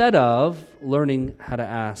 instead of learning how to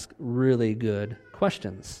ask really good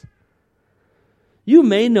questions. You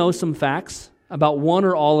may know some facts about one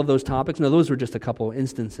or all of those topics. Now, those were just a couple of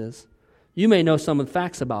instances. You may know some of the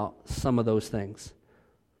facts about some of those things.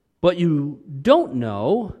 But you don't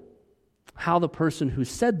know how the person who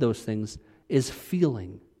said those things is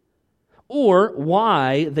feeling, or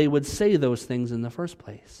why they would say those things in the first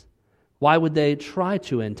place. Why would they try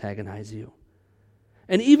to antagonize you?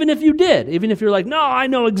 And even if you did, even if you're like, no, I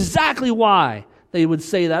know exactly why they would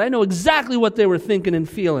say that. I know exactly what they were thinking and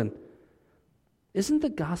feeling. Isn't the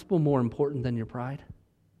gospel more important than your pride?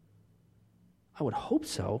 I would hope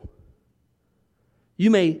so. You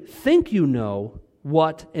may think you know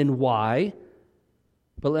what and why,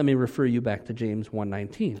 but let me refer you back to James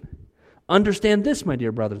 1:19. Understand this, my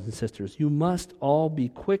dear brothers and sisters. You must all be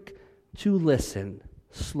quick to listen,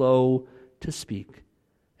 slow to speak,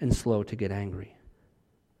 and slow to get angry.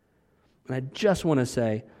 And I just want to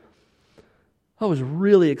say, I was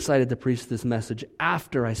really excited to preach this message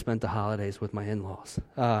after I spent the holidays with my in-laws.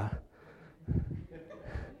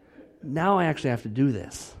 Now I actually have to do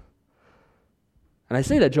this. And I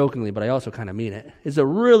say that jokingly, but I also kind of mean it. It's a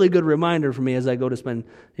really good reminder for me as I go to spend,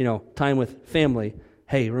 time with family.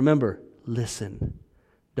 Hey, remember, listen.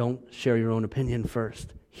 Don't share your own opinion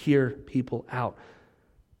first. Hear people out.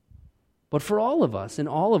 But for all of us, in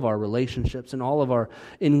all of our relationships, in all of our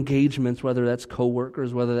engagements, whether that's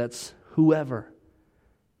coworkers, whether that's whoever,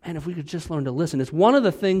 man, if we could just learn to listen. It's one of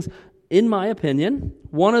the things, in my opinion,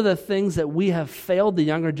 one of the things that we have failed the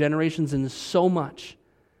younger generations in so much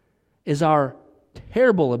is our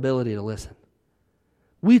terrible ability to listen.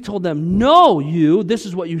 We told them, no, this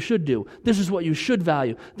is what you should do. This is what you should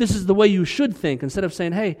value. This is the way you should think, instead of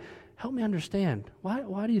saying, hey, help me understand.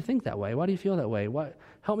 Why do you think that way? Why do you feel that way?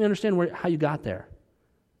 Help me understand how you got there.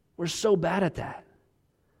 We're so bad at that.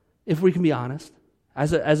 If we can be honest,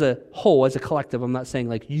 as a whole, as a collective, I'm not saying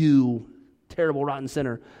like you, terrible, rotten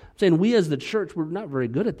sinner. I'm saying we as the church, we're not very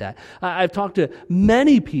good at that. I've talked to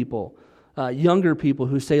many people, younger people,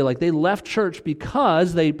 who say like they left church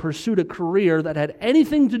because they pursued a career that had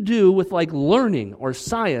anything to do with like learning or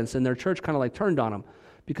science, and their church kind of like turned on them.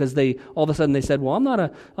 Because they all of a sudden they said, well, I'm not a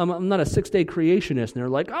 6-day creationist. And they're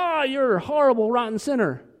like, you're a horrible, rotten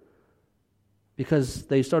sinner. Because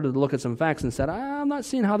they started to look at some facts and said, I'm not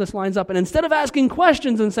seeing how this lines up. And instead of asking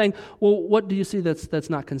questions and saying, well, what do you see that's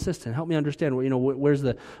not consistent? Help me understand. Where's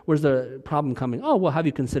the problem coming? Oh, well, have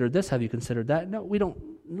you considered this? Have you considered that? No, we don't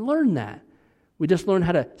learn that. We just learn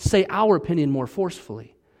how to say our opinion more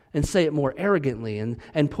forcefully and say it more arrogantly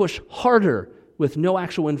and push harder with no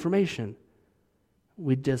actual information.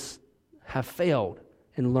 We just have failed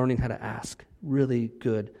in learning how to ask really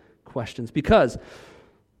good questions. Because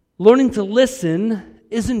learning to listen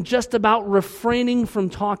isn't just about refraining from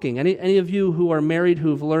talking. Any of you who are married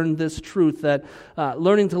who've learned this truth, that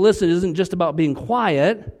learning to listen isn't just about being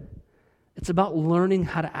quiet. It's about learning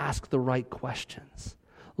how to ask the right questions.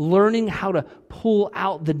 Learning how to pull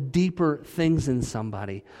out the deeper things in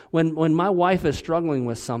somebody. When my wife is struggling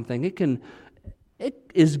with something, it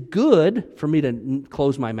is good for me to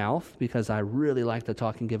close my mouth, because I really like to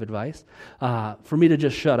talk and give advice, for me to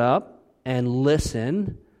just shut up and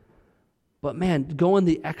listen. But man, going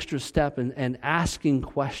the extra step and asking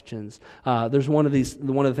questions. There's one of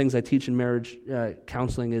the things I teach in marriage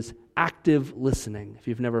counseling is active listening. If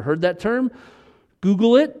you've never heard that term,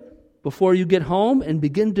 Google it before you get home and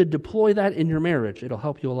begin to deploy that in your marriage. It'll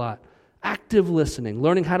help you a lot. Active listening,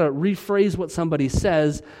 learning how to rephrase what somebody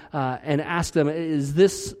says and ask them, is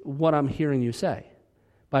this what I'm hearing you say?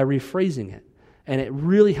 By rephrasing it. And it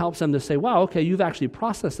really helps them to say, wow, okay, you've actually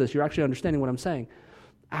processed this. You're actually understanding what I'm saying.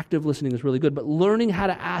 Active listening is really good. But learning how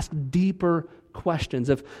to ask deeper questions.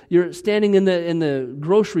 If you're standing in the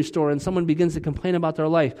grocery store and someone begins to complain about their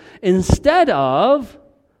life, instead of,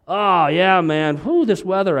 oh, yeah, man, this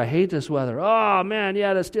weather, I hate this weather. Oh, man,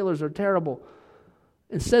 yeah, the Steelers are terrible.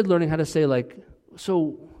 Instead, learning how to say, like,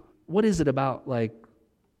 so what is it about, like,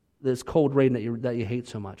 this cold rain that you hate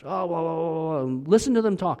so much? Oh, well, listen to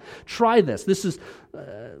them talk. Try this. This is,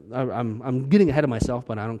 I'm getting ahead of myself,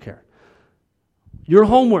 but I don't care. Your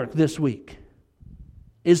homework this week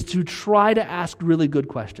is to try to ask really good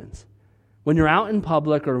questions. When you're out in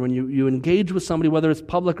public or when you engage with somebody, whether it's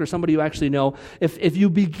public or somebody you actually know, if you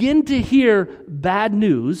begin to hear bad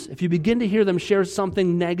news, if you begin to hear them share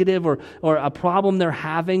something negative or a problem they're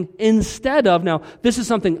having, instead of, now this is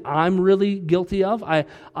something I'm really guilty of,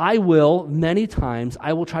 I will many times,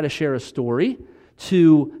 I will try to share a story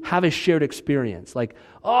to have a shared experience. Like,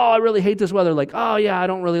 oh, I really hate this weather. Like, oh yeah, I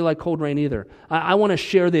don't really like cold rain either. I want to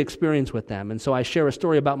share the experience with them. And so I share a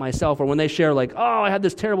story about myself, or when they share like, oh, I had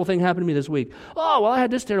this terrible thing happen to me this week. Oh, well, I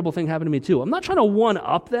had this terrible thing happen to me too. I'm not trying to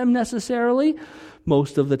one-up them necessarily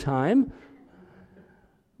most of the time.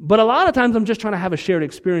 But a lot of times I'm just trying to have a shared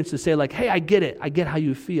experience to say like, hey, I get it. I get how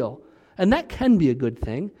you feel. And that can be a good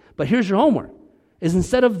thing. But here's your homework. Is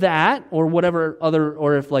instead of that, or whatever other,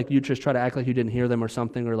 or if like you just try to act like you didn't hear them or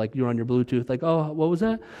something, or like you're on your Bluetooth, like, oh, what was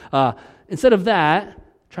that? Instead of that,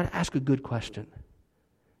 try to ask a good question.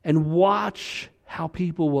 And watch how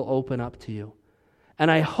people will open up to you.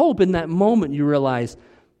 And I hope in that moment you realize,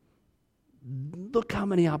 look how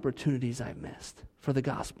many opportunities I missed for the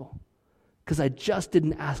gospel. Because I just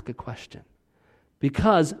didn't ask a question.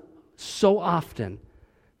 Because so often,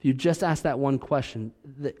 if you just ask that one question,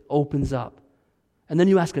 that opens up. And then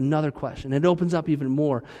you ask another question, it opens up even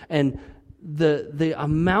more. And the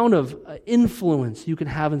amount of influence you can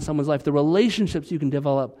have in someone's life, the relationships you can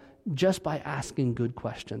develop just by asking good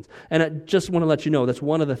questions. And I just want to let you know, that's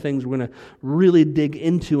one of the things we're going to really dig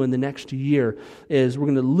into in the next year, is we're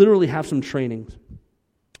going to literally have some trainings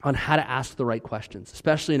on how to ask the right questions,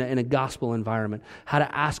 especially in a gospel environment, how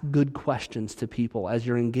to ask good questions to people as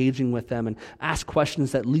you're engaging with them and ask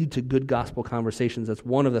questions that lead to good gospel conversations. That's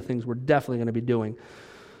one of the things we're definitely going to be doing.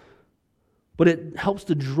 But it helps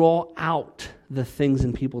to draw out the things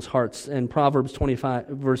in people's hearts. And Proverbs 25,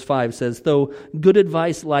 verse 5 says, though good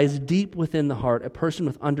advice lies deep within the heart, a person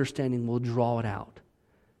with understanding will draw it out.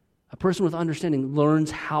 A person with understanding learns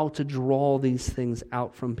how to draw these things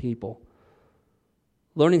out from people.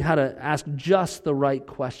 Learning how to ask just the right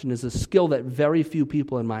question is a skill that very few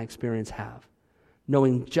people in my experience have.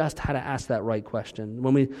 Knowing just how to ask that right question.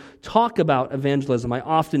 When we talk about evangelism, I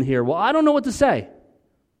often hear, well, I don't know what to say.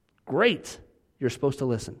 Great. You're supposed to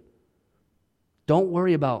listen. Don't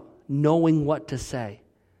worry about knowing what to say.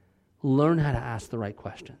 Learn how to ask the right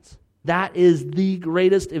questions. That is the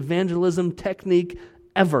greatest evangelism technique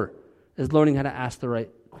ever, is learning how to ask the right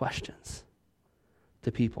questions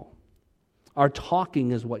to people. Our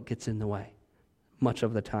talking is what gets in the way much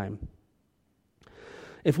of the time.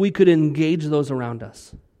 If we could engage those around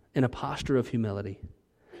us in a posture of humility,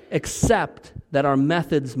 accept that our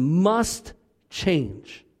methods must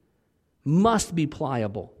change, must be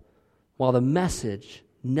pliable, while the message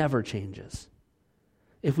never changes.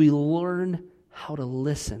 If we learn how to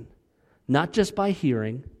listen, not just by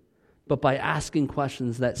hearing, but by asking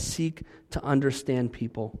questions that seek to understand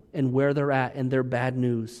people and where they're at and their bad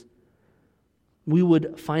news, we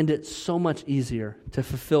would find it so much easier to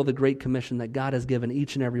fulfill the Great Commission that God has given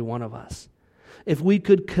each and every one of us. If we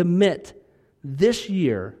could commit this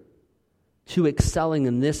year to excelling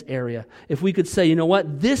in this area, if we could say, you know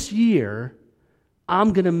what, this year,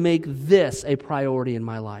 I'm going to make this a priority in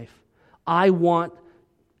my life. I want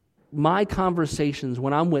my conversations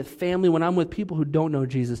when I'm with family, when I'm with people who don't know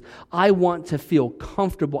Jesus, I want to feel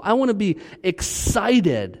comfortable. I want to be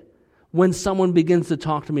excited when someone begins to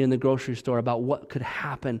talk to me in the grocery store about what could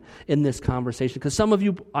happen in this conversation. Because some of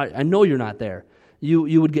you, I know you're not there.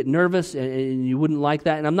 You would get nervous and you wouldn't like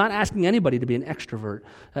that. And I'm not asking anybody to be an extrovert.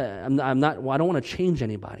 I don't want to change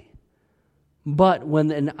anybody. But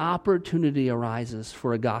when an opportunity arises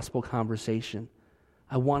for a gospel conversation,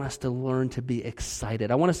 I want us to learn to be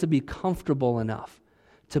excited. I want us to be comfortable enough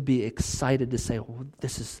to be excited to say, oh,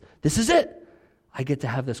 this is it. I get to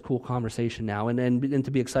have this cool conversation now, and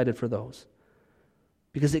to be excited for those.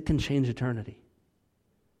 Because it can change eternity.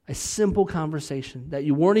 A simple conversation that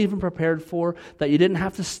you weren't even prepared for, that you didn't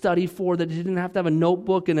have to study for, that you didn't have to have a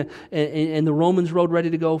notebook and the Romans road ready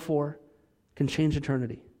to go for. can change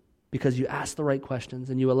eternity because you asked the right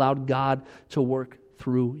questions and you allowed God to work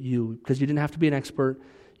through you, because you didn't have to be an expert.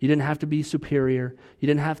 You didn't have to be superior. You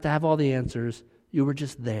didn't have to have all the answers. You were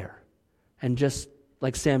just there. And just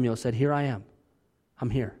like Samuel said, here I am.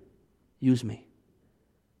 I'm here. Use me.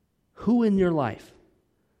 Who in your life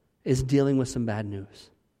is dealing with some bad news?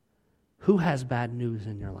 Who has bad news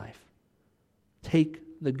in your life? Take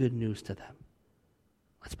the good news to them.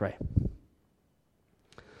 Let's pray.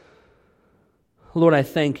 Lord, I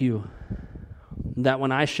thank you that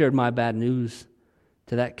when I shared my bad news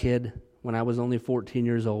to that kid when I was only 14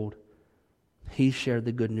 years old, he shared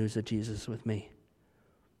the good news of Jesus with me.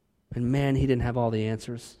 And man, he didn't have all the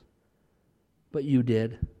answers, but you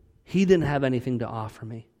did. He didn't have anything to offer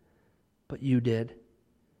me, but you did.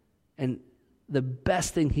 And the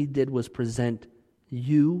best thing he did was present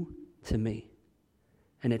you to me.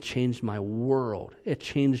 And it changed my world. It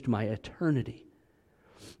changed my eternity.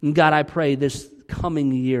 And God, I pray this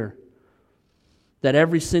coming year that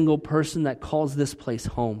every single person that calls this place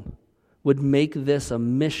home would make this a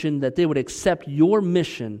mission, that they would accept your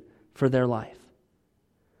mission for their life.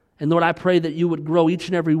 And Lord, I pray that you would grow each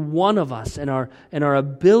and every one of us and our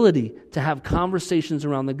ability to have conversations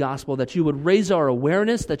around the gospel, that you would raise our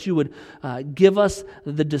awareness, that you would give us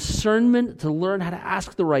the discernment to learn how to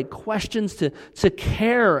ask the right questions, to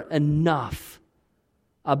care enough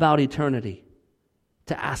about eternity,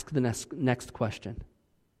 to ask the next question,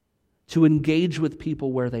 to engage with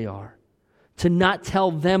people where they are, to not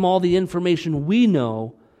tell them all the information we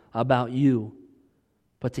know about you,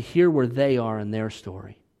 but to hear where they are in their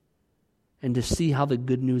story, and to see how the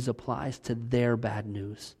good news applies to their bad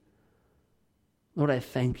news. Lord, I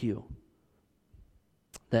thank you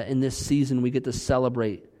that in this season we get to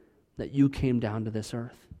celebrate that you came down to this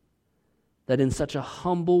earth, that in such a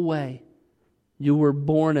humble way you were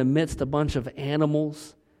born amidst a bunch of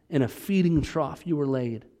animals, in a feeding trough you were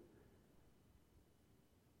laid,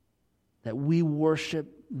 that we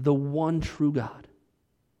worship the one true God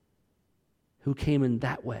who came in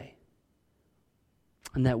that way,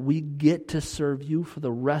 and that we get to serve you for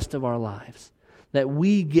the rest of our lives, that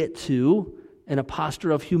we get to, in a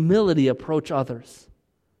posture of humility, approach others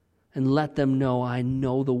and let them know, I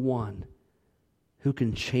know the one who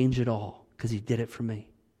can change it all because he did it for me.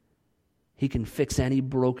 He can fix any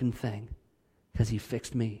broken thing because he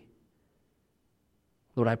fixed me.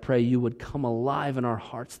 Lord, I pray you would come alive in our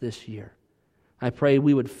hearts this year. I pray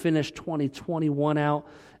we would finish 2021 out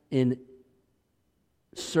in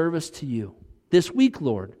service to you. This week,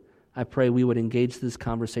 Lord, I pray we would engage these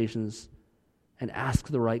conversations and ask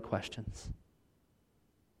the right questions.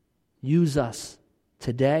 Use us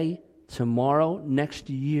today, tomorrow, next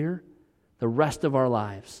year, the rest of our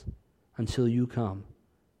lives until you come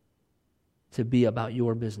to be about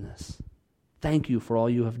your business. Thank you for all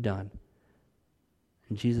you have done.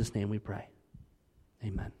 In Jesus' name we pray.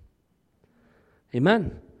 Amen.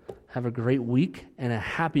 Amen. Have a great week and a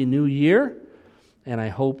happy new year. And I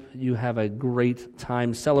hope you have a great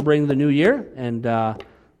time celebrating the new year. And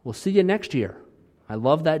we'll see you next year. I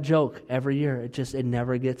love that joke every year. It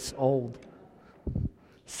never gets old.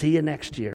 See you next year.